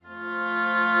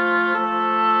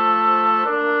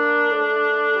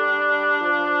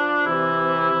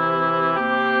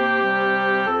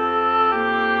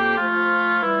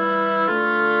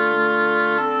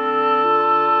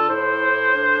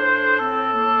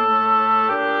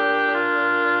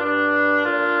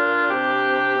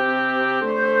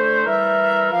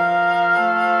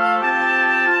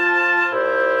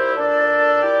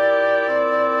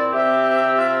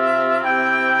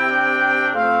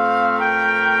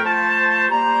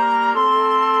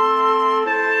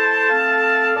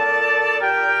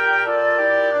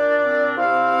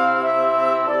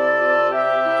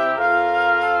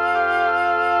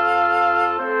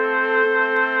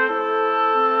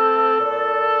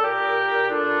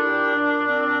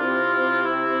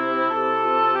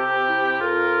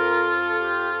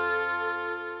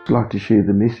like to share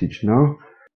the message now.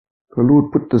 The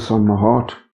Lord put this on my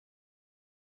heart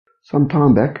some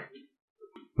time back.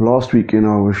 Last weekend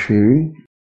I was sharing,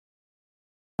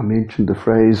 I mentioned the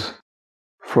phrase,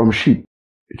 from sheep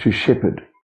to shepherd.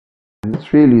 And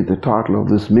that's really the title of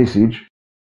this message,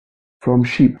 from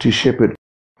sheep to shepherd.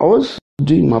 I was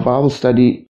doing my Bible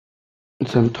study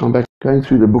some time back, going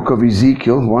through the book of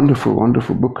Ezekiel, wonderful,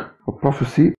 wonderful book of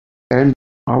prophecy, and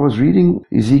I was reading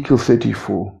Ezekiel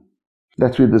 34.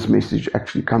 That's where this message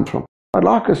actually comes from. I'd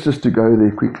like us just to go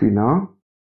there quickly now,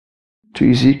 to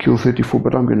Ezekiel 34,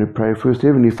 but I'm going to pray first.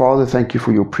 Heavenly Father, thank you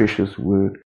for your precious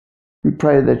word. We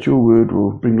pray that your word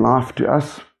will bring life to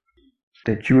us,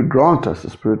 that you would grant us the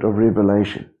spirit of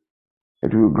revelation,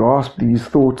 that we would grasp these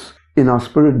thoughts in our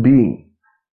spirit being,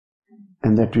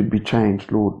 and that we'd be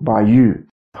changed, Lord, by you,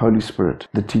 Holy Spirit,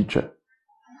 the teacher.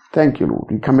 Thank you, Lord.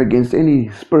 We come against any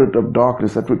spirit of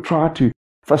darkness that would try to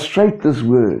frustrate this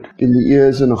word in the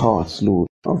ears and hearts, Lord,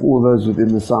 of all those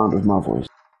within the sound of my voice.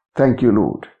 Thank you,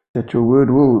 Lord, that your word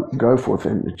will go forth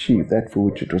and achieve that for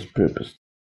which it was purposed.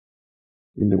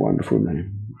 In the wonderful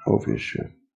name of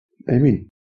Yeshua. Amen.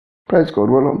 Praise God.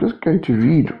 Well, I'm just going to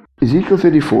read Ezekiel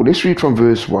 34. Let's read from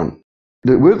verse 1.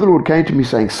 The word of the Lord came to me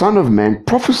saying, Son of man,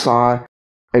 prophesy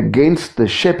against the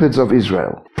shepherds of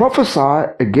Israel.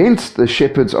 Prophesy against the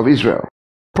shepherds of Israel.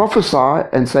 Prophesy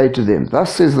and say to them,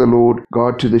 Thus says the Lord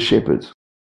God to the shepherds,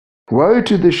 Woe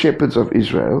to the shepherds of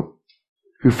Israel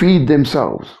who feed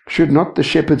themselves. Should not the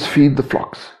shepherds feed the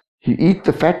flocks? You eat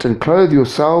the fat and clothe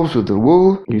yourselves with the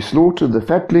wool. You slaughter the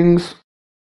fatlings,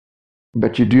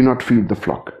 but you do not feed the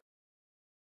flock.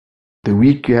 The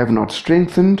weak you have not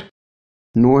strengthened,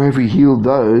 nor have you healed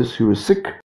those who were sick,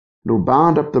 nor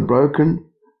bound up the broken,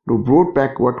 nor brought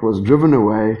back what was driven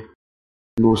away,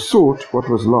 nor sought what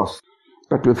was lost.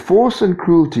 But with force and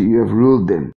cruelty you have ruled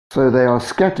them. So they are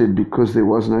scattered because there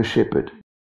was no shepherd.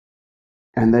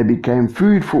 And they became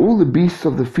food for all the beasts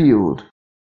of the field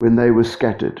when they were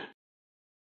scattered.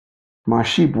 My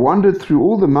sheep wandered through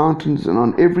all the mountains and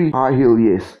on every high hill,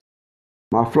 yes.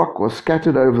 My flock was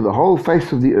scattered over the whole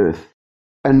face of the earth,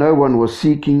 and no one was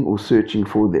seeking or searching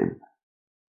for them.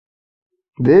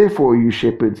 Therefore, you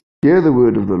shepherds, hear the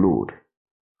word of the Lord.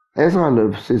 As I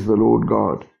live, says the Lord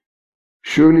God,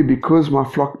 surely because my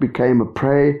flock became a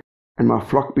prey, and my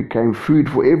flock became food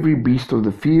for every beast of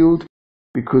the field,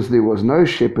 because there was no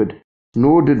shepherd,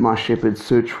 nor did my shepherds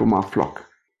search for my flock.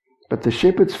 But the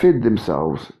shepherds fed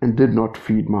themselves, and did not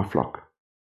feed my flock.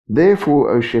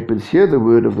 Therefore, O shepherds, hear the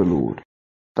word of the Lord.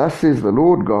 Thus says the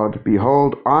Lord God,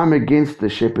 Behold, I am against the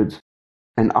shepherds,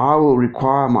 and I will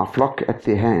require my flock at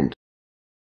their hand.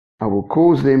 I will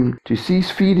cause them to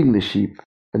cease feeding the sheep,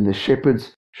 and the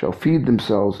shepherds shall feed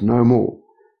themselves no more.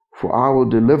 For I will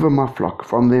deliver my flock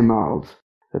from their mouths,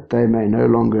 that they may no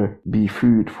longer be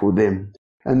food for them.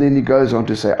 And then he goes on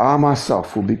to say, I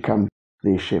myself will become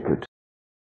their shepherd.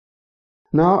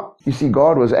 Now, you see,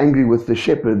 God was angry with the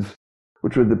shepherds,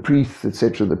 which were the priests,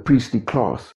 etc., the priestly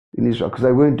class in Israel, because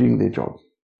they weren't doing their job.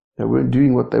 They weren't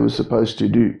doing what they were supposed to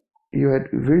do. He had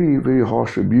very, very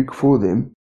harsh rebuke for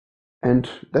them, and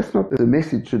that's not the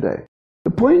message today.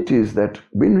 The point is that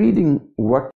when reading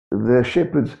what the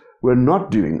shepherds were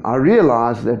not doing, I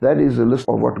realized that that is a list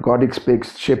of what God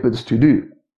expects shepherds to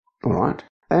do. All right?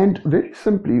 And very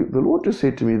simply, the Lord just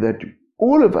said to me that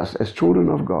all of us as children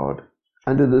of God,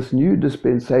 under this new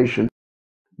dispensation,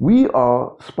 we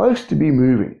are supposed to be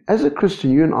moving. As a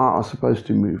Christian, you and I are supposed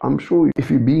to move. I'm sure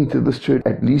if you've been to this church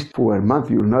at least for a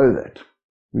month, you'll know that.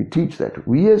 We teach that.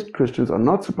 We as Christians are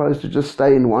not supposed to just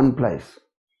stay in one place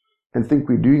and think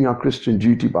we're doing our Christian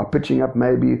duty by pitching up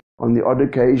maybe on the odd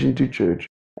occasion to church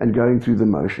and going through the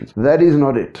motions. That is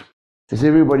not it. Has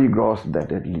everybody grasped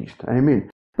that at least? Amen.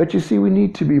 But you see, we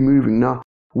need to be moving. Now,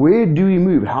 where do we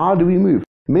move? How do we move?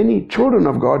 Many children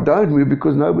of God don't move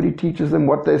because nobody teaches them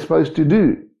what they're supposed to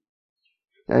do.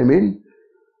 Amen.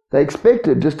 They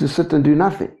expected just to sit and do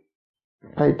nothing.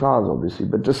 Pay tithes, obviously,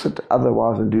 but just sit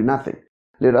otherwise and do nothing.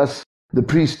 Let us, the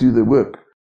priests, do the work.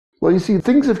 Well, you see,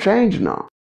 things have changed now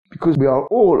because we are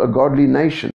all a godly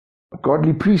nation, a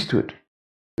godly priesthood.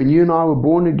 When you and I were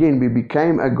born again, we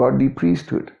became a godly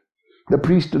priesthood, the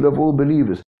priesthood of all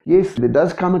believers. Yes, there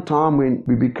does come a time when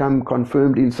we become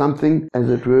confirmed in something, as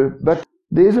it were, but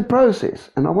there's a process,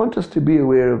 and I want us to be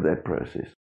aware of that process.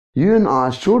 You and I,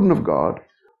 as children of God,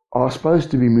 are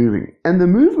supposed to be moving. And the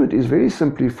movement is very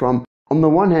simply from, on the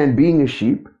one hand, being a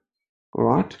sheep, all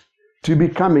right, to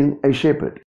becoming a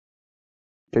shepherd.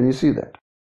 Can you see that?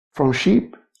 From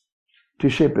sheep to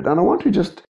shepherd. And I want to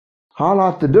just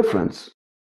highlight the difference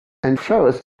and show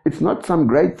us it's not some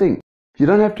great thing. You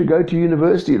don't have to go to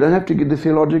university. You don't have to get a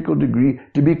theological degree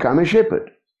to become a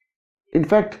shepherd. In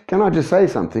fact, can I just say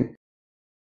something?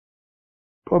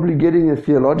 Probably getting a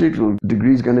theological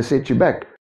degree is going to set you back.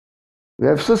 We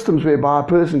have systems whereby a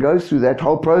person goes through that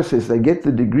whole process, they get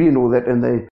the degree and all that, and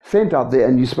they're sent out there,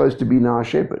 and you're supposed to be now a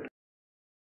shepherd.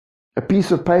 A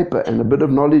piece of paper and a bit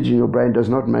of knowledge in your brain does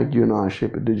not make you and I a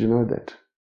shepherd. Did you know that?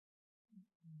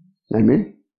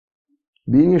 Amen?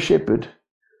 Being a shepherd,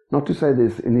 not to say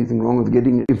there's anything wrong with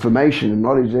getting information and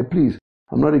knowledge there, please.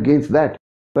 I'm not against that.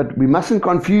 But we mustn't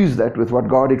confuse that with what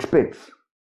God expects.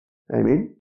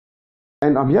 Amen?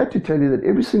 And I'm here to tell you that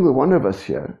every single one of us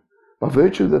here, by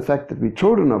virtue of the fact that we're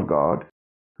children of God,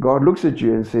 God looks at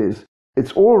you and says,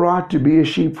 it's all right to be a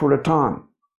sheep for a time.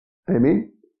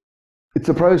 Amen? It's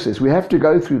a process. We have to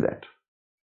go through that.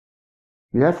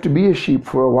 We have to be a sheep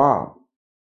for a while.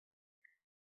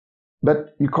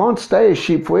 But you can't stay a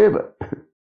sheep forever.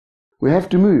 We have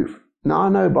to move. Now, I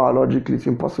know biologically it's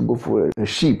impossible for a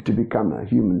sheep to become a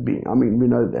human being. I mean, we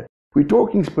know that. We're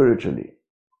talking spiritually.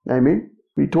 Amen?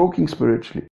 We're talking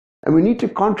spiritually. And we need to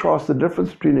contrast the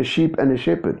difference between a sheep and a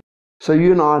shepherd. So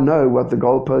you and I know what the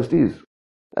goalpost is.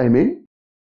 Amen?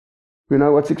 We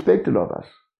know what's expected of us.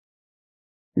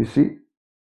 You see?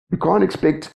 You can't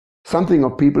expect something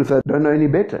of people if they don't know any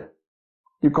better.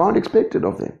 You can't expect it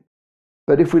of them.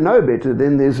 But if we know better,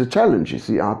 then there's a challenge, you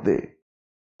see, out there.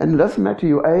 And it doesn't matter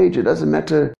your age, it doesn't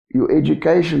matter your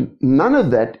education. None of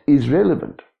that is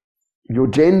relevant. Your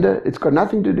gender, it's got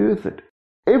nothing to do with it.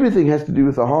 Everything has to do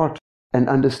with the heart and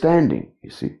understanding, you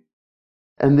see.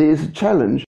 And there is a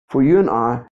challenge for you and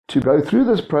I to go through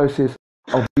this process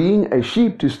of being a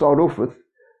sheep to start off with,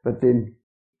 but then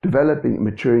developing,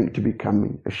 maturing to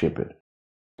becoming a shepherd.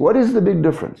 What is the big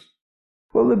difference?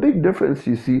 Well, the big difference,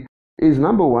 you see, is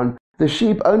number one, the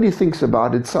sheep only thinks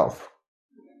about itself.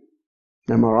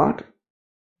 Am I right?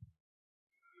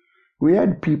 We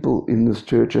had people in this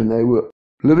church and they were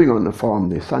living on the farm,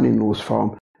 their son-in-law's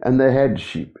farm, and they had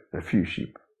sheep, a few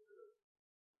sheep.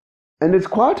 And it's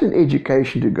quite an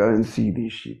education to go and see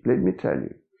these sheep, let me tell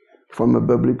you, from a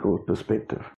biblical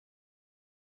perspective.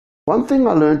 One thing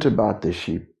I learned about the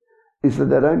sheep is that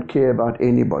they don't care about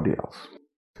anybody else.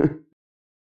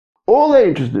 All they're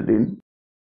interested in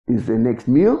is their next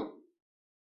meal.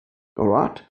 All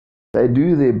right? They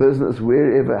do their business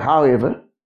wherever, however.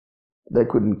 They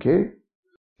couldn't care.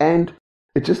 And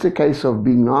it's just a case of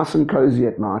being nice and cozy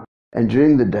at night and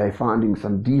during the day finding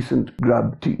some decent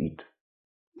grub to eat.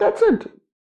 That's it.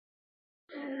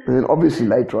 And then obviously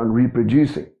later on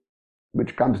reproducing,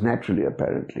 which comes naturally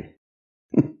apparently.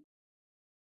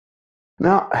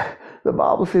 Now, the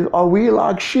Bible says, are we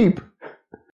like sheep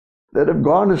that have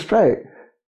gone astray?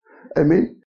 I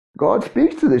mean, God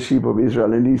speaks to the sheep of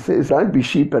Israel and he says, don't be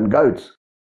sheep and goats.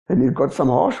 And he's got some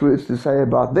harsh words to say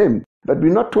about them. But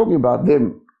we're not talking about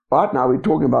them. Right now we're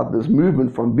talking about this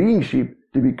movement from being sheep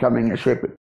to becoming a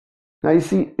shepherd. Now you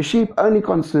see, a sheep only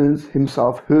concerns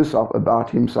himself, herself, about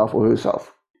himself or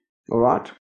herself. All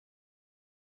right?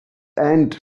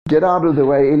 And get out of the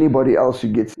way anybody else who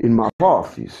gets in my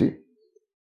path, you see.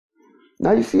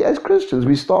 Now you see, as Christians,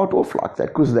 we start off like that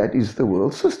because that is the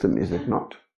world system, is it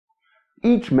not?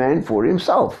 Each man for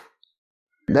himself.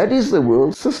 That is the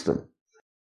world system.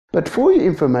 But for your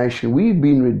information, we've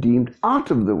been redeemed out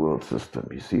of the world system,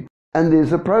 you see. And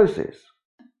there's a process.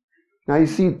 Now you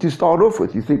see, to start off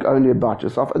with, you think only about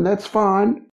yourself, and that's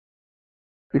fine.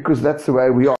 Because that's the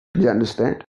way we are, you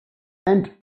understand?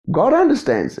 And God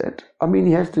understands that. I mean,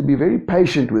 he has to be very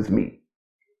patient with me.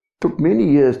 Took many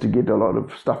years to get a lot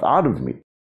of stuff out of me.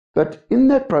 But in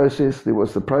that process, there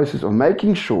was the process of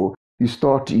making sure you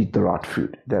start to eat the right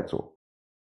food. That's all.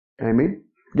 Amen?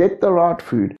 Get the right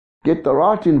food, get the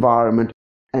right environment,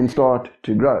 and start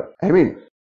to grow. Amen?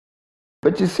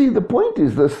 But you see, the point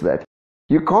is this, that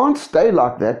you can't stay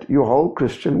like that your whole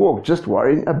Christian walk, just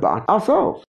worrying about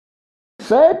ourselves.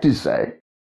 Sad to say,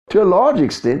 to a large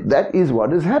extent, that is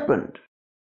what has happened.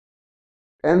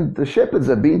 And the shepherds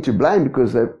have been to blame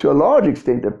because they, to a large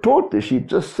extent, have taught the sheep,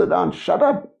 just sit down, shut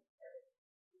up.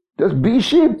 Just be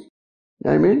sheep.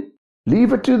 Amen?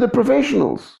 Leave it to the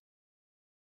professionals.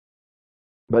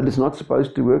 But it's not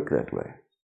supposed to work that way.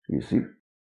 You see?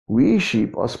 We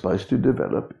sheep are supposed to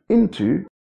develop into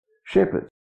shepherds.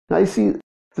 Now you see,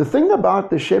 the thing about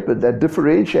the shepherd that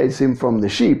differentiates him from the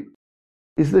sheep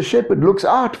is the shepherd looks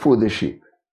out for the sheep.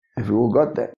 Have you all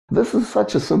got that? This is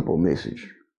such a simple message.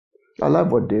 I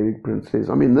love what Derek Prince says.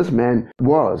 I mean, this man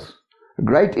was a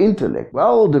great intellect,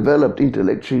 well developed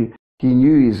intellectually. He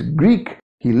knew his Greek.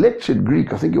 He lectured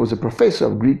Greek. I think he was a professor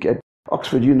of Greek at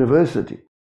Oxford University.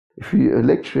 If you're a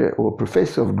lecturer or a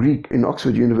professor of Greek in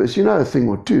Oxford University, you know a thing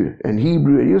or two. And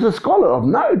Hebrew, he was a scholar of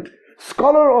note.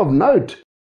 Scholar of note.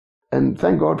 And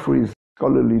thank God for his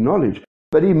scholarly knowledge.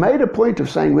 But he made a point of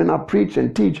saying, when I preach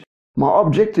and teach, my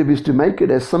objective is to make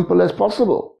it as simple as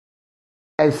possible.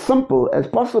 As simple as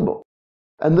possible.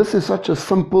 And this is such a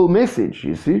simple message,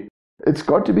 you see. It's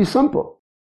got to be simple.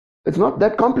 It's not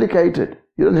that complicated.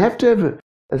 You don't have to have,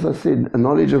 as I said, a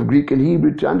knowledge of Greek and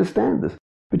Hebrew to understand this.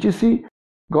 But you see,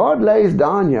 God lays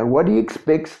down here what he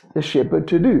expects the shepherd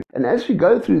to do. And as we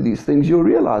go through these things, you'll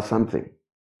realize something.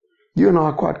 You and I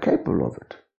are quite capable of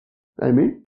it.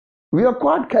 Amen? We are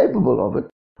quite capable of it.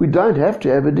 We don't have to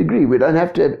have a degree. We don't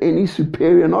have to have any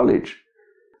superior knowledge.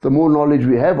 The more knowledge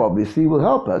we have, obviously, will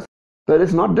help us. But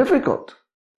it's not difficult.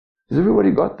 Has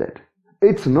everybody got that?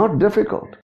 It's not difficult.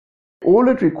 All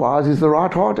it requires is the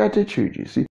right heart attitude, you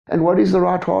see. And what is the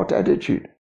right heart attitude?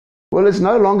 Well, it's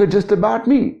no longer just about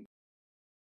me.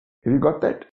 Have you got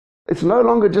that? It's no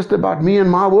longer just about me and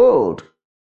my world.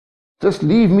 Just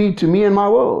leave me to me and my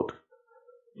world.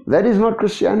 That is not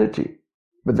Christianity.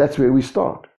 But that's where we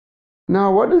start.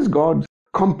 Now, what is God's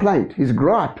complaint, his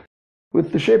gripe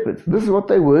with the shepherds? This is what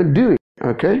they weren't doing,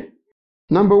 okay?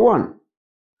 Number one,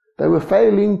 they were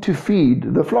failing to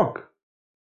feed the flock.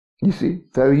 You see,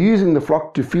 they were using the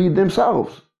flock to feed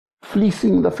themselves,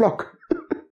 fleecing the flock.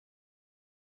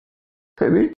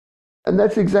 And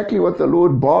that's exactly what the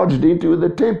Lord barged into with the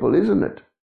temple, isn't it?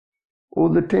 All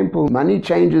the temple money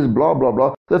changes, blah, blah,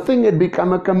 blah. The thing had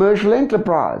become a commercial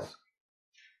enterprise.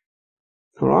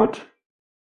 All right?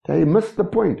 They missed the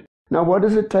point. Now, what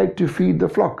does it take to feed the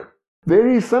flock?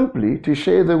 Very simply, to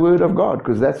share the word of God,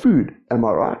 because that's food. Am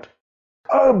I right?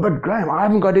 Oh, but Graham, I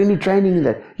haven't got any training in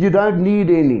that. You don't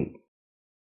need any.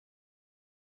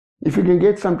 If you can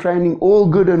get some training, all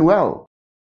good and well.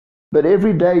 But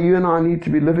every day you and I need to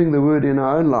be living the word in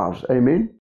our own lives.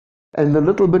 Amen? And the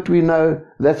little bit we know,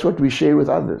 that's what we share with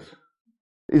others.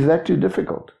 Is that too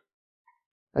difficult?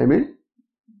 Amen?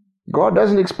 God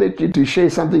doesn't expect you to share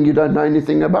something you don't know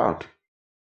anything about.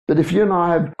 But if you and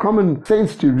I have common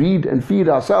sense to read and feed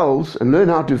ourselves and learn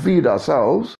how to feed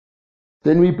ourselves,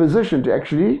 then we're positioned to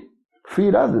actually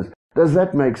feed others. Does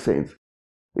that make sense?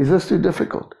 Is this too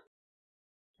difficult?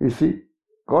 You see,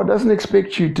 God doesn't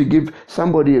expect you to give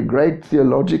somebody a great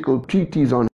theological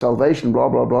treatise on salvation, blah,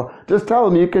 blah, blah. Just tell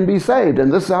them you can be saved,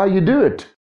 and this is how you do it.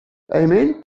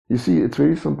 Amen? You see, it's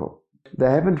very simple. They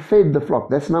haven't fed the flock.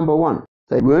 That's number one.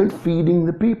 They weren't feeding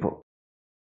the people.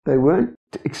 They weren't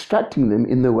extracting them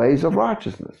in the ways of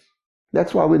righteousness.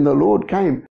 That's why when the Lord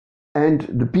came and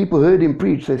the people heard him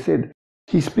preach, they said,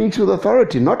 he speaks with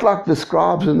authority, not like the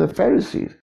scribes and the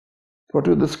Pharisees. What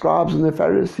were the scribes and the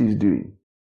Pharisees doing?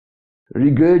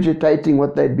 Regurgitating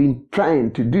what they'd been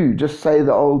trained to do, just say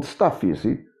the old stuff, you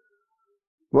see.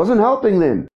 Wasn't helping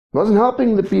them. Wasn't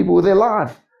helping the people with their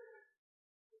life.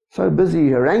 So busy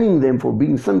haranguing them for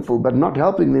being sinful, but not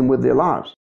helping them with their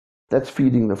lives. That's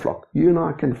feeding the flock. You and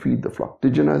I can feed the flock.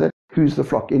 Did you know that? Who's the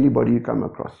flock? Anybody you come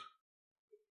across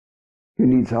who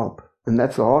needs help. And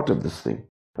that's the heart of this thing.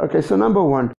 Okay, so number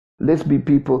one, let's be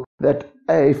people that,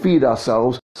 A, feed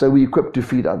ourselves, so we're equipped to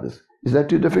feed others. Is that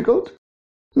too difficult?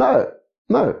 No.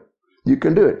 You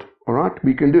can do it. All right?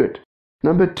 We can do it.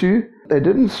 Number two, they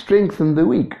didn't strengthen the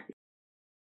weak.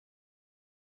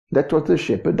 That's what the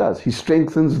shepherd does. He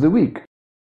strengthens the weak.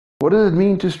 What does it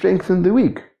mean to strengthen the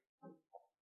weak?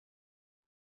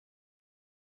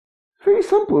 Very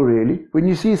simple, really. When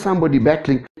you see somebody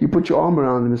battling, you put your arm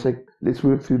around them and say, let's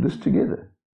work through this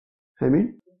together. I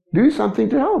mean, do something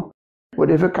to help.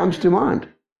 Whatever comes to mind.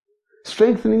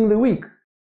 Strengthening the weak.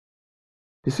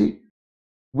 You see,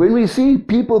 when we see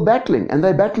people battling, and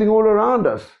they're battling all around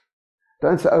us,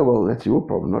 don't say, oh, well, that's your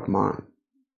problem, not mine.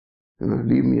 You know,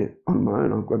 leave me on my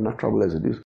own. I've got enough trouble as it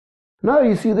is. No,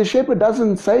 you see, the shepherd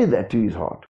doesn't say that to his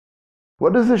heart.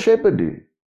 What does the shepherd do?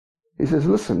 He says,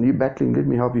 listen, you're battling, let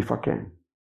me help you if I can.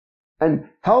 And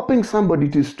helping somebody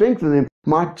to strengthen them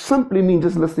might simply mean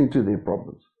just listening to their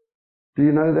problems. Do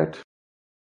you know that?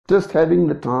 Just having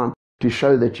the time to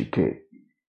show that you care.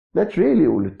 That's really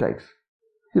all it takes.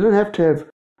 You don't have to have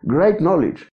great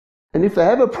knowledge. And if they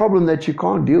have a problem that you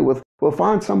can't deal with, well,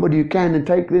 find somebody you can and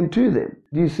take them to them.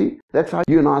 Do you see? That's how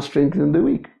you and I strengthen the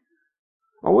weak.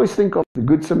 I always think of the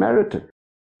Good Samaritan.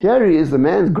 Here he is, the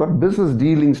man's got business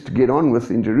dealings to get on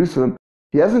with in Jerusalem.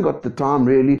 He hasn't got the time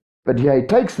really, but here he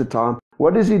takes the time.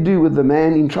 What does he do with the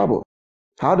man in trouble?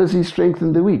 How does he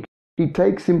strengthen the weak? He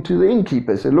takes him to the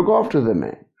innkeeper, says, look after the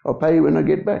man. I'll pay you when I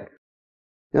get back.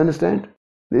 You understand?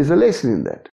 There's a lesson in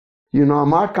that. You know, I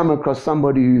might come across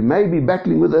somebody who may be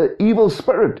battling with an evil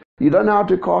spirit. You don't know how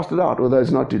to cast it out, although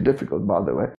it's not too difficult, by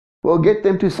the way. Well, get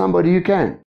them to somebody you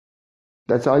can.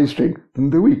 That's how you strengthen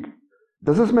the weak.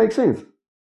 Does this make sense?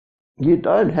 You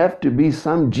don't have to be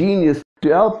some genius to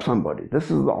help somebody. This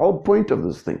is the whole point of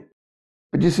this thing.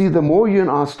 But you see, the more you and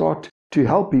I start to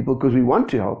help people because we want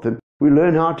to help them, we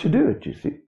learn how to do it, you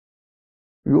see.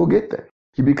 We all get that.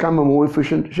 You become a more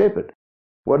efficient shepherd.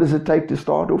 What does it take to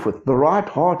start off with? The right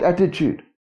heart attitude.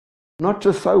 Not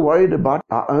just so worried about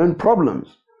our own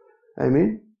problems.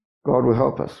 Amen? God will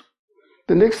help us.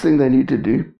 The next thing they need to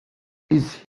do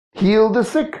is heal the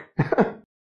sick.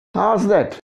 How's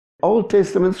that? Old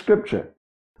Testament scripture.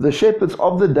 The shepherds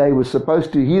of the day were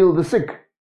supposed to heal the sick.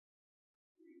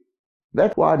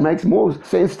 That's why it makes more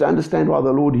sense to understand why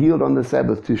the Lord healed on the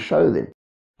Sabbath, to show them.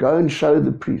 Go and show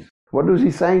the priests. What was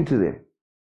he saying to them?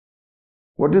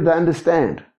 What did they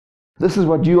understand? This is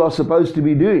what you are supposed to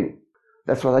be doing.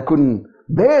 That's why they couldn't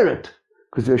bear it,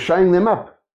 because they were showing them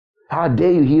up. How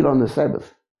dare you heal on the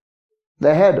Sabbath?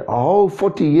 They had a whole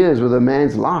 40 years with a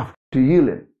man's life to heal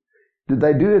him. Did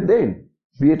they do it then?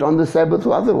 Be it on the Sabbath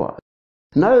or otherwise?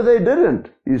 No, they didn't,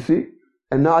 you see.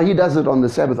 And now he does it on the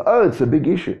Sabbath. Oh, it's a big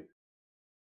issue.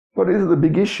 What is the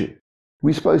big issue?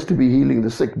 We're supposed to be healing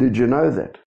the sick. Did you know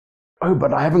that? Oh,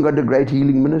 but I haven't got a great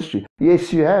healing ministry.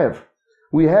 Yes, you have.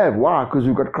 We have. Why? Because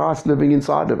we've got Christ living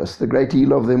inside of us, the great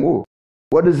healer of them all.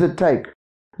 What does it take?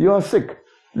 You are sick.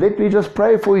 Let me just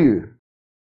pray for you.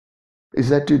 Is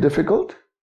that too difficult?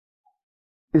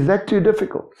 Is that too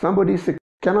difficult? Somebody's sick.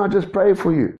 Can I just pray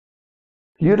for you?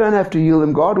 You don't have to heal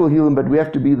them. God will heal them, but we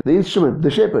have to be the instrument,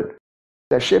 the shepherd.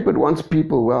 The shepherd wants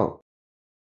people well.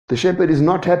 The shepherd is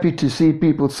not happy to see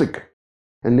people sick.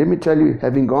 And let me tell you,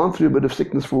 having gone through a bit of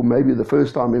sickness for maybe the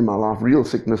first time in my life, real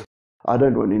sickness, I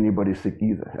don't want anybody sick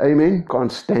either. Amen?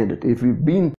 Can't stand it. If you've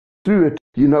been through it,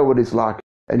 you know what it's like,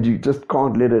 and you just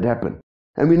can't let it happen.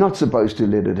 And we're not supposed to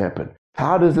let it happen.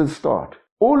 How does it start?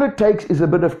 All it takes is a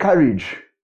bit of courage.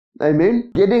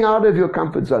 Amen? Getting out of your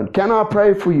comfort zone. Can I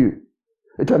pray for you?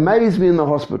 It amazed me in the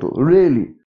hospital, really.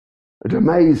 It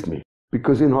amazed me,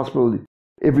 because in hospital,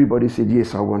 everybody said,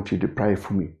 yes, I want you to pray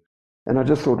for me. And I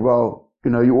just thought, well,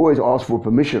 you always ask for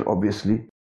permission, obviously.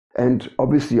 And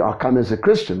obviously I come as a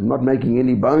Christian, not making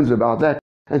any bones about that.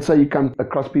 And so you come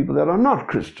across people that are not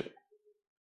Christian.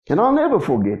 And I'll never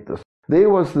forget this. There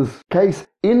was this case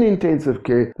in intensive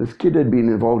care. This kid had been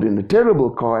involved in a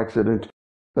terrible car accident,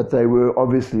 but they were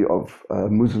obviously of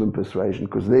Muslim persuasion,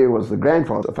 because there was the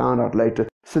grandfather, I found out later,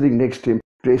 sitting next to him,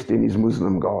 dressed in his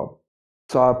Muslim garb.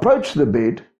 So I approached the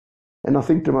bed, and I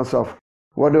think to myself,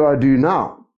 what do I do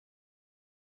now?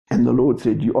 And the Lord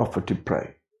said, you offer to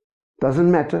pray.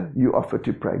 Doesn't matter, you offer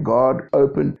to pray. God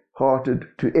open-hearted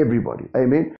to everybody.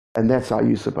 Amen? And that's how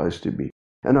you're supposed to be.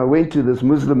 And I went to this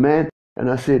Muslim man, and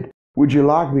I said, would you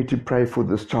like me to pray for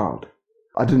this child?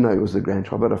 I didn't know it was the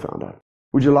grandchild, but I found out.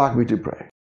 Would you like me to pray?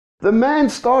 The man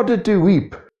started to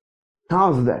weep.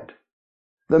 How's that?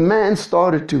 The man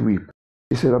started to weep.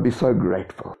 He said, I'll be so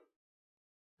grateful.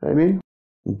 Amen?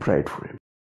 And prayed for him.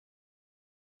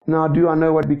 Now, do I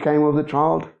know what became of the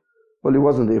child? Well, he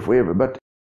wasn't there forever. But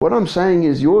what I'm saying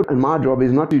is, your and my job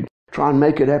is not to try and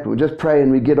make it happen. We just pray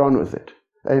and we get on with it.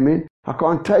 Amen? I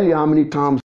can't tell you how many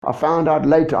times I found out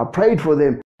later. I prayed for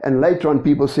them, and later on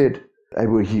people said they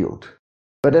were healed.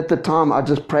 But at the time, I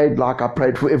just prayed like I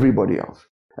prayed for everybody else.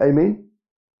 Amen?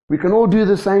 We can all do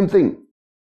the same thing.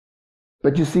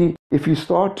 But you see, if you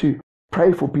start to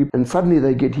pray for people and suddenly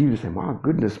they get healed, you say, my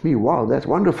goodness me, wow, that's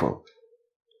wonderful.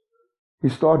 You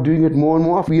start doing it more and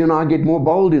more often. You and I get more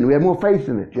bold in it. We have more faith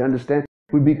in it. You understand?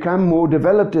 We become more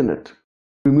developed in it.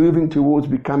 We're moving towards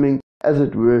becoming, as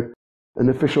it were, an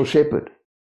official shepherd.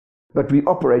 But we're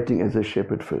operating as a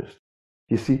shepherd first.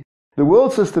 You see? The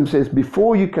world system says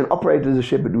before you can operate as a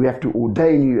shepherd, we have to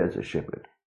ordain you as a shepherd.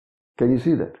 Can you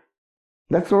see that?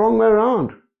 That's the wrong way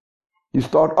around. You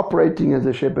start operating as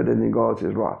a shepherd, and then God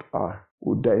says, right, I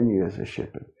ordain you as a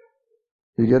shepherd.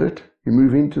 You get it? You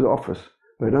move into the office.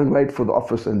 But don't wait for the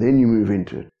office and then you move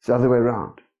into it. It's the other way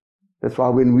around. That's why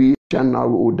when Jan and I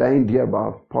were ordained here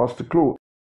by Pastor Claude,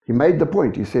 he made the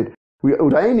point. He said, we're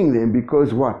ordaining them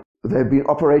because what? They've been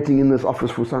operating in this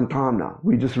office for some time now.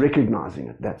 We're just recognizing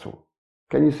it, that's all.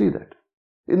 Can you see that?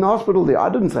 In the hospital there, I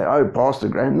didn't say, oh, Pastor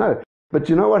Graham, no. But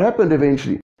you know what happened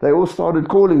eventually? They all started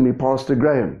calling me Pastor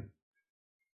Graham.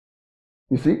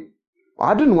 You see?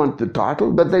 I didn't want the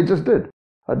title, but they just did.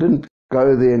 I didn't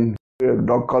go there and wear a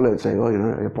dog collar and say, oh,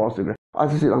 you're Pastor Graham. I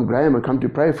just said, I'm Graham, I come to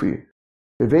pray for you.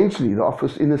 Eventually, the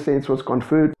office, in a sense, was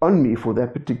conferred on me for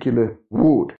that particular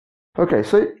ward. Okay,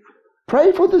 so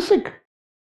pray for the sick.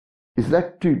 Is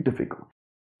that too difficult?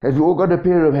 Have you all got a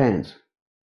pair of hands?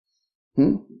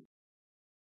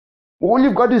 All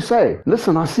you've got to say,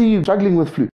 listen, I see you struggling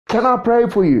with flu. Can I pray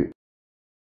for you?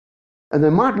 And they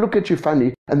might look at you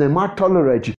funny, and they might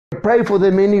tolerate you. But pray for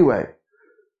them anyway.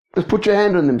 Just put your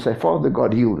hand on them and say, Father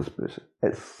God, heal this person.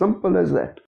 As simple as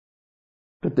that.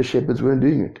 But the shepherds weren't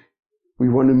doing it. We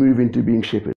want to move into being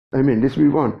shepherds. Amen. Let's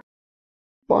move on.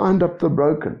 Bind up the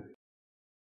broken.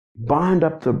 Bind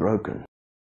up the broken.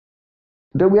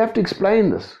 Do we have to explain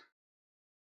this?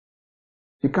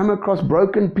 You come across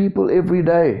broken people every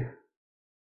day.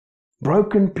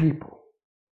 Broken people.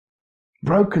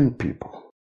 Broken people.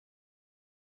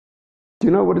 Do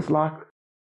you know what it's like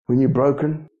when you're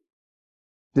broken?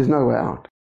 There's no way out.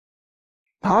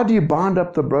 How do you bind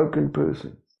up the broken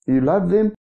person? You love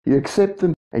them, you accept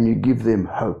them, and you give them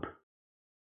hope.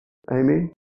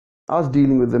 Amen? I was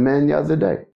dealing with a man the other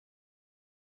day.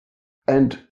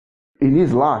 And in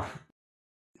his life,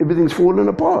 everything's fallen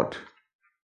apart.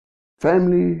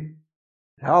 Family,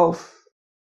 health,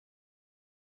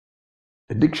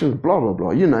 addictions, blah, blah,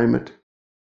 blah, you name it.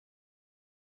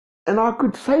 And I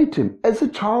could say to him, as a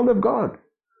child of God,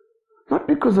 not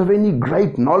because of any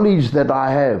great knowledge that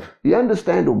I have, you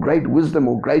understand, or great wisdom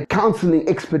or great counseling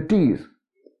expertise,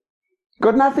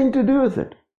 got nothing to do with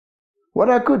it. What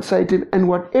I could say to him, and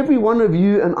what every one of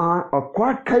you and I are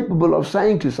quite capable of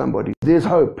saying to somebody, there's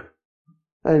hope.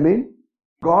 Amen?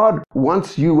 God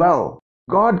wants you well.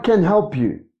 God can help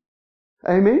you.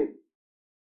 Amen?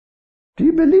 Do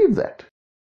you believe that?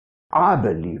 I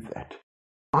believe that.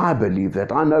 I believe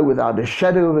that. I know without a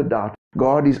shadow of a doubt,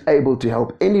 God is able to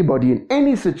help anybody in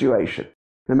any situation.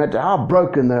 No matter how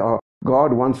broken they are,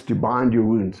 God wants to bind your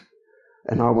wounds.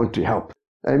 And I want to help.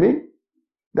 Amen?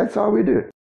 That's how we do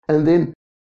it. And then,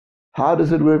 how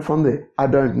does it work from there? I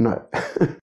don't know.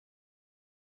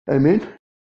 Amen?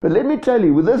 But let me tell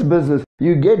you, with this business,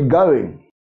 you get going.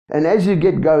 And as you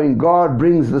get going, God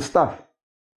brings the stuff.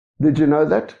 Did you know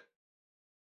that?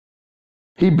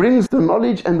 He brings the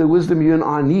knowledge and the wisdom you and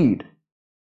I need.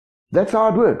 That's how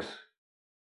it works.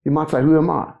 You might say, who am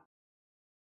I?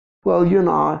 Well, you and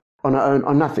I on our own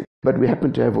are nothing, but we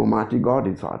happen to have Almighty God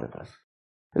inside of us.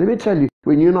 And let me tell you,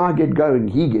 when you and I get going,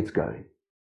 He gets going.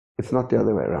 It's not the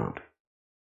other way around.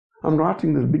 I'm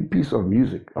writing this big piece of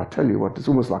music. I tell you what, it's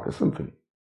almost like a symphony.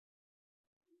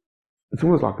 It's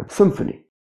almost like a symphony.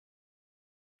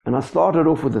 And I started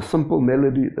off with a simple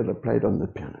melody that I played on the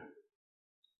piano,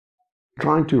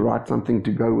 trying to write something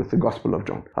to go with the Gospel of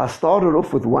John. I started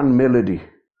off with one melody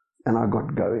and I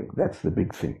got going. That's the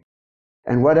big thing.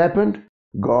 And what happened?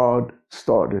 God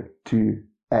started to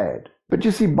add. But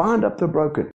you see, bind up the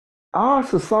broken. Our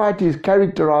society is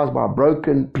characterized by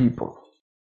broken people.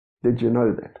 Did you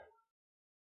know that?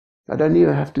 I don't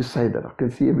even have to say that. I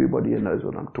can see everybody here knows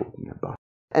what I'm talking about.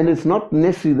 And it's not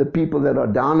necessarily the people that are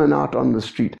down and out on the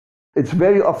street. It's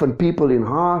very often people in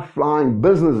high-flying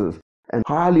businesses and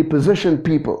highly positioned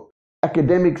people,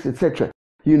 academics, etc.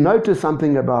 You notice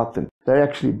something about them. They're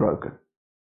actually broken.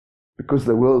 Because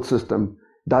the world system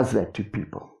does that to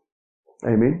people.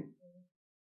 Amen?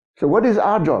 So what is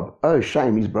our job? Oh,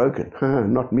 shame, he's broken.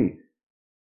 Not me.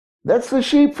 That's the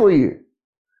sheep for you.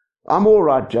 I'm all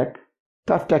right, Jack.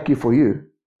 Tough tacky for you.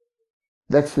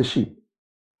 That's the sheep.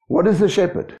 What is the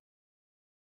shepherd?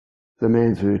 The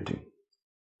man's hurting.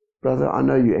 Brother, I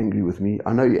know you're angry with me.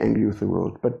 I know you're angry with the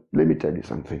world. But let me tell you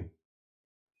something.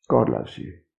 God loves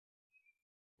you.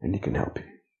 And He can help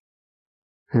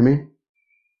you. Amen?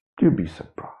 You'll be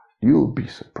surprised. You'll be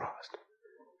surprised.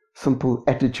 Simple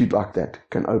attitude like that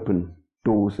can open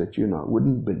doors that you and I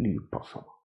wouldn't believe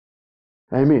possible.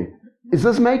 Amen. Is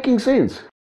this making sense?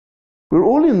 We're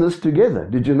all in this together.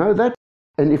 Did you know that?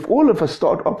 And if all of us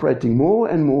start operating more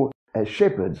and more as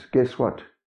shepherds, guess what?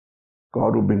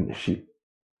 God will bring the sheep.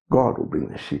 God will bring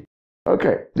the sheep.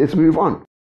 Okay, let's move on.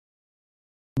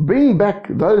 Bring back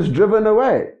those driven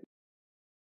away.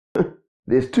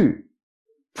 There's two.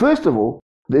 First of all,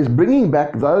 there's bringing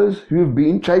back those who've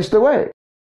been chased away.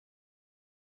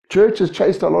 Church has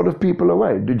chased a lot of people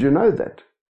away. Did you know that?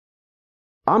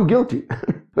 I'm guilty.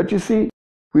 But you see,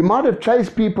 we might have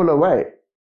chased people away,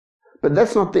 but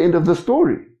that's not the end of the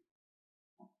story.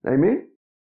 Amen?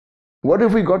 What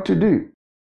have we got to do?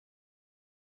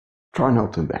 Try and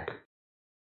help them back.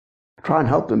 Try and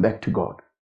help them back to God.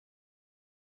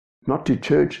 Not to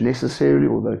church necessarily,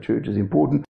 although church is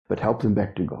important, but help them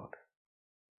back to God.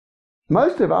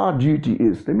 Most of our duty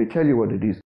is, let me tell you what it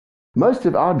is, most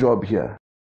of our job here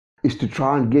is to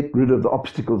try and get rid of the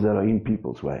obstacles that are in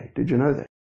people's way. Did you know that?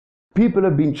 People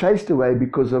have been chased away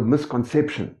because of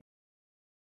misconception.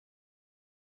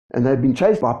 And they've been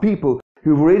chased by people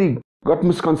who've already got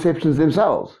misconceptions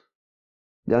themselves.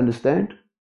 You understand?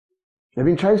 They've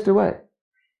been chased away.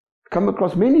 Come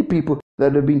across many people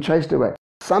that have been chased away.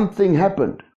 Something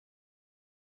happened.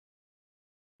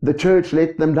 The church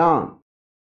let them down.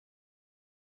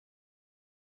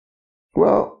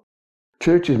 Well,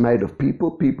 church is made of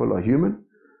people. People are human.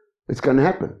 It's going to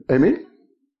happen. Amen?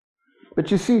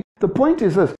 But you see, the point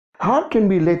is this: how can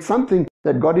we let something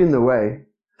that got in the way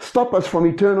stop us from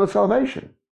eternal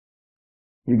salvation?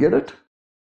 You get it?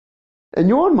 And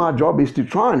your and my job is to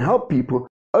try and help people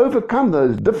overcome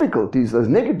those difficulties, those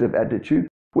negative attitudes,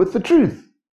 with the truth.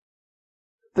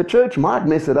 The church might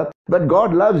mess it up, but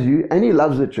God loves you and He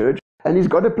loves the church and He's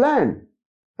got a plan.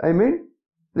 Amen?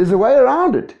 There's a way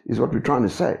around it, is what we're trying to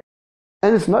say.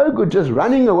 And it's no good just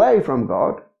running away from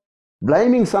God,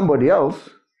 blaming somebody else,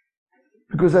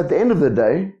 because at the end of the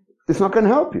day, it's not going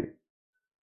to help you.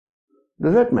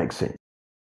 Does that make sense?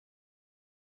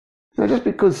 Now, just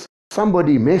because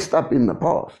somebody messed up in the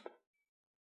past,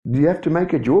 do you have to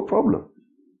make it your problem?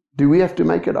 Do we have to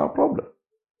make it our problem?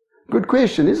 Good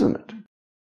question, isn't it?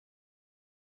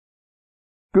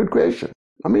 Good question.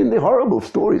 I mean, there are horrible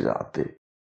stories out there.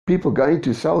 People going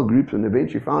to cell groups and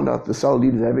eventually found out the cell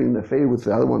leader's having an affair with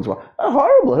the other one's wife.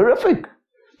 Horrible, horrific,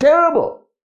 terrible,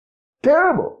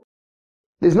 terrible.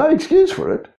 There's no excuse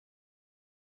for it.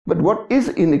 But what is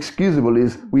inexcusable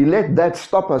is we let that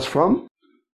stop us from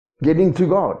getting to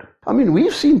God. I mean,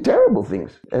 we've seen terrible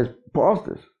things as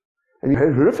pastors. And you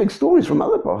heard horrific stories from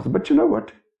other pastors. But you know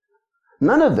what?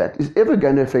 None of that is ever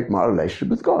going to affect my relationship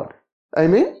with God.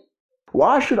 Amen?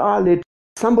 Why should I let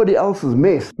somebody else's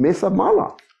mess up my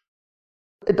life?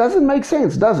 It doesn't make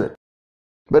sense, does it?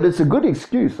 But it's a good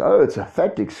excuse. Oh, it's a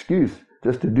fat excuse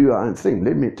just to do our own thing.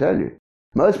 Let me tell you.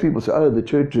 Most people say, oh, the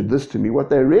church did this to me. What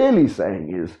they're really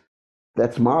saying is,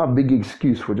 that's my big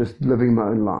excuse for just living my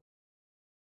own life.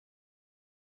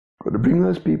 Got to bring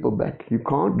those people back. You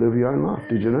can't live your own life.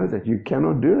 Did you know that? You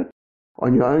cannot do it.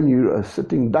 On your own, you're a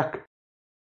sitting duck.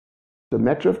 It's a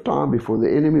matter of time before the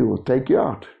enemy will take you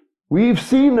out. We've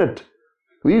seen it.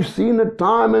 We've seen it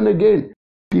time and again.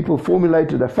 People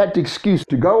formulated a fat excuse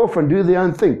to go off and do their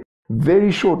own thing.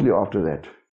 Very shortly after that,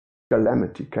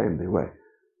 calamity came their way.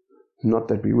 Not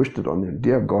that we wished it on them.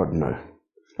 Dear God, no.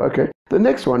 Okay. The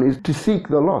next one is to seek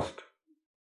the lost.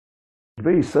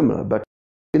 Very similar, but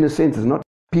in a sense, it's not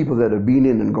people that have been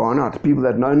in and gone out. It's people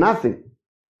that know nothing.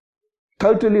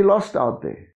 Totally lost out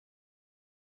there.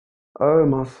 Oh,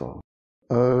 my soul.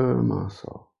 Oh, my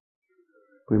soul.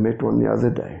 We met one the other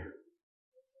day.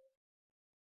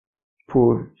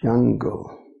 Poor young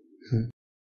girl.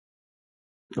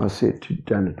 I said to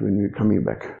Janet when we were coming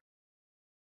back,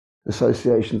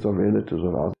 associations of relatives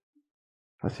of ours,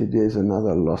 I said, there's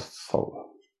another lost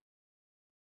soul.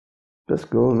 This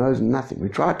girl knows nothing. We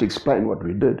tried to explain what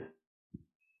we did.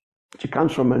 She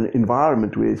comes from an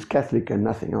environment where it's Catholic and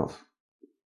nothing else.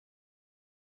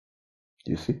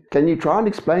 You see? Can you try and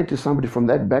explain to somebody from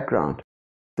that background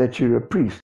that you're a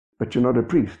priest, but you're not a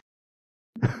priest?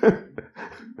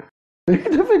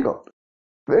 Very difficult.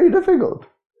 Very difficult.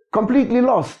 Completely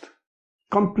lost.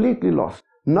 Completely lost.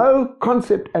 No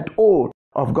concept at all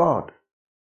of God,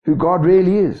 who God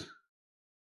really is.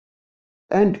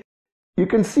 And you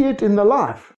can see it in the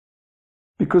life,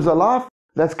 because a life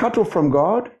that's cut off from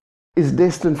God is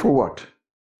destined for what?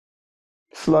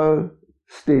 Slow,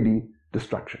 steady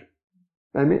destruction.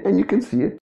 Amen. And you can see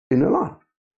it in a life.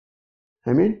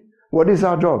 Amen. What is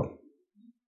our job?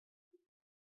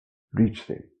 Reach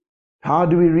them. How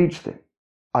do we reach them?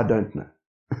 I don't know.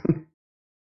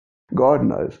 God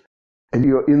knows. And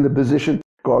you're in the position,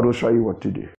 God will show you what to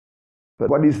do. But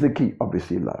what is the key?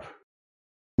 Obviously love.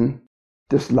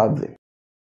 Just love them.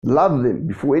 Love them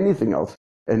before anything else,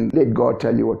 and let God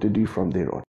tell you what to do from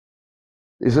there on.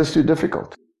 Is this too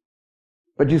difficult?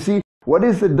 But you see, what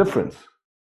is the difference?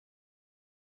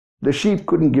 The sheep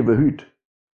couldn't give a hoot.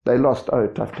 They lost, oh,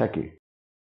 tough tacky.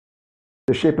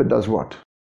 The shepherd does what?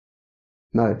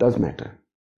 No, it does matter.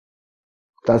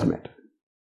 It does matter.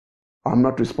 I'm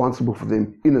not responsible for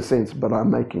them in a sense, but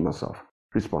I'm making myself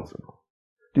responsible.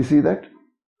 Do you see that?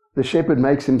 The shepherd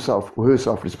makes himself or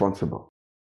herself responsible.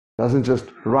 Doesn't just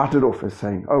write it off as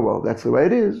saying, oh, well, that's the way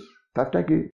it is. Tough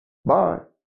tacky. Bye.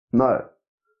 No.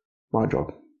 My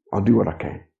job. I'll do what I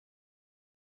can.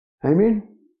 Amen?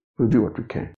 We'll do what we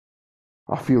can.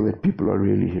 I feel that people are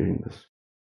really hearing this.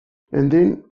 And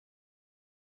then,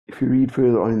 if you read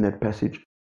further on in that passage,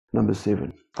 number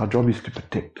 7, our job is to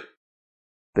protect.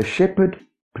 The shepherd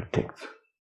protects.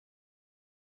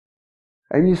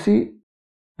 And you see,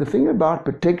 the thing about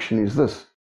protection is this.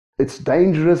 It's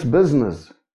dangerous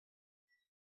business.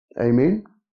 Amen?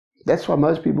 That's why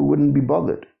most people wouldn't be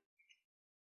bothered.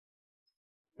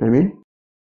 Amen?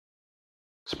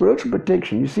 Spiritual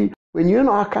protection. You see, when you and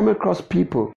I come across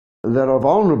people that are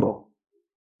vulnerable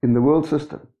in the world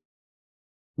system,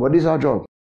 what is our job?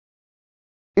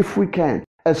 If we can,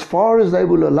 as far as they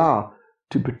will allow,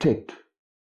 to protect.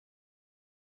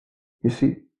 You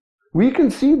see, we can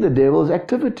see the devil's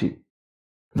activity.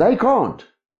 They can't.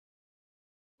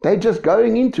 They're just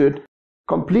going into it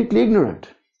completely ignorant.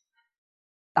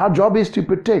 Our job is to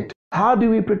protect. How do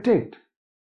we protect?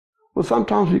 Well,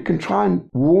 sometimes we can try and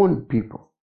warn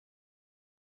people.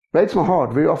 Breaks my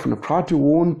heart. Very often I've tried to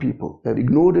warn people. They've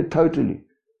ignored it totally.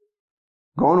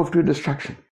 Gone off to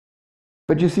destruction.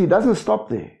 But you see, it doesn't stop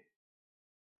there.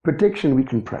 Protection, we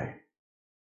can pray.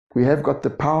 We have got the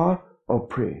power of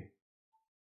prayer.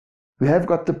 We have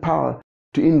got the power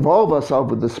to involve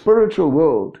ourselves with the spiritual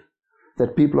world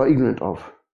that people are ignorant of.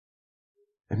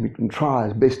 And we can try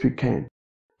as best we can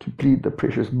to plead the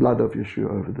precious blood of Yeshua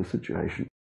over the situation.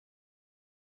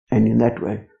 And in that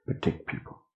way, protect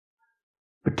people.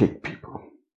 Protect people.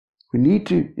 We need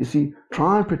to, you see,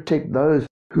 try and protect those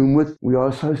whom with we are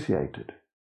associated.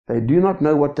 They do not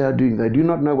know what they are doing. They do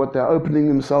not know what they are opening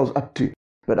themselves up to.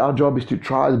 But our job is to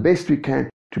try as best we can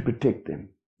to protect them.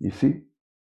 You see?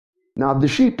 Now, the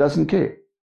sheep doesn't care.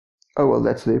 Oh, well,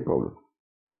 that's their problem.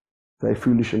 They're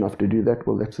foolish enough to do that.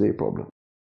 Well, that's their problem.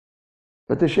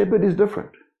 But the shepherd is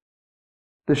different.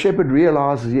 The shepherd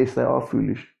realizes, yes, they are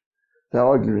foolish. They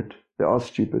are ignorant. They are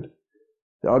stupid.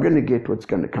 They are going to get what's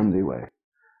going to come their way.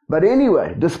 But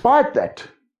anyway, despite that,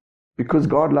 because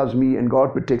God loves me and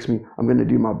God protects me, I'm going to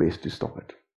do my best to stop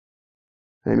it.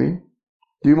 Amen?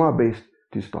 Do my best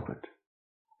to stop it.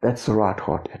 That's the right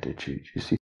heart attitude, you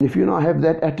see. If you not have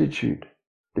that attitude,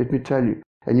 let me tell you,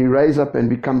 and you raise up and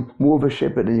become more of a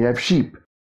shepherd and you have sheep,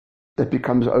 that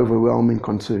becomes overwhelming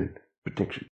concern.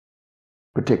 Protection.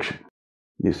 Protection.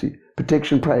 You see,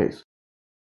 protection prays.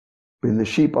 When the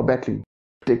sheep are battling,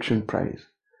 protection prays.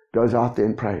 Goes out there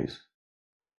and prays.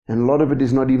 And a lot of it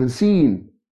is not even seen,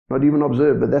 not even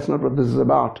observed, but that's not what this is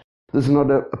about. This is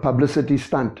not a publicity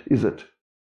stunt, is it?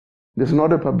 This is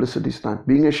not a publicity stunt.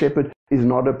 Being a shepherd is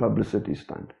not a publicity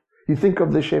stunt. You think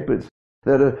of the shepherds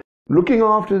that are looking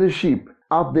after the sheep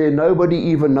out there, nobody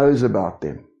even knows about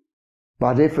them.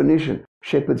 By definition,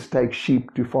 shepherds take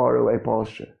sheep to faraway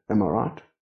pasture. Am I right?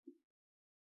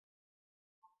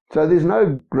 So there's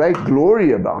no great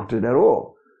glory about it at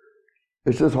all.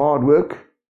 It's just hard work,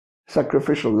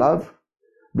 sacrificial love,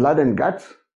 blood and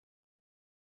guts.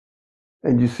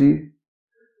 And you see,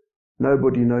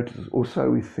 nobody notices, or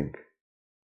so we think.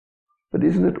 But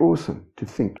isn't it awesome to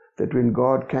think that when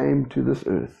God came to this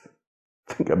earth,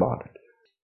 think about it.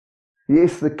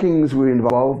 Yes, the kings were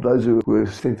involved, those who were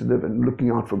sensitive and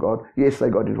looking out for God. Yes, they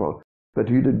got involved. But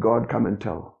who did God come and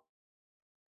tell?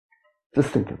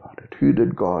 Just think about it. Who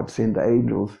did God send the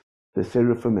angels, the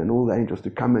seraphim and all the angels to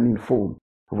come and inform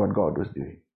of what God was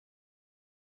doing?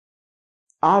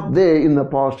 Out there in the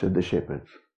pasture, the shepherds.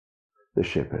 The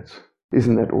shepherds.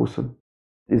 Isn't that awesome?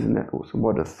 Isn't that awesome?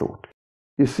 What a thought.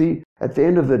 You see, at the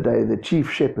end of the day, the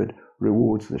chief shepherd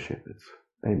rewards the shepherds.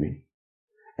 Amen.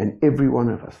 And every one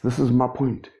of us, this is my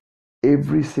point,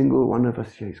 every single one of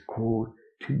us here is called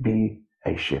to be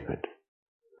a shepherd.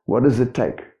 What does it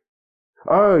take?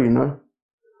 Oh, you know,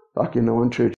 like in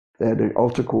one church, they had an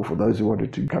altar call for those who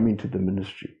wanted to come into the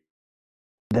ministry.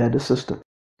 They had a system.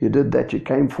 You did that, you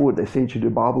came forward, they sent you to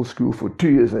Bible school for 2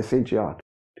 years, they sent you out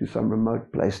to some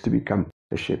remote place to become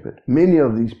a shepherd. Many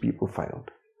of these people failed.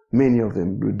 Many of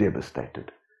them were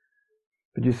devastated.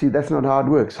 But you see, that's not how it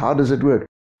works. How does it work?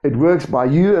 It works by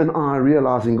you and I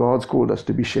realizing God's called us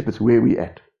to be shepherds where we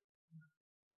at.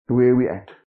 Where we at.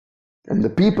 And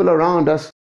the people around us,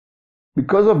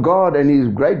 because of God and His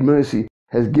great mercy,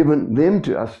 has given them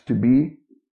to us to be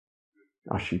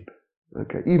our sheep.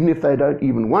 Okay. Even if they don't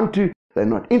even want to, they're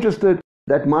not interested,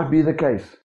 that might be the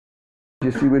case. You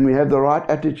see, when we have the right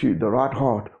attitude, the right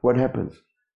heart, what happens?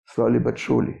 Slowly but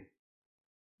surely.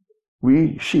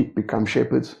 We sheep become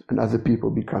shepherds and other people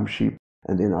become sheep.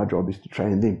 And then our job is to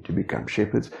train them to become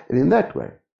shepherds. And in that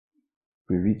way,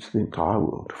 we reach the entire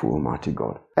world for Almighty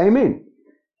God. Amen.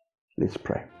 Let's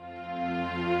pray.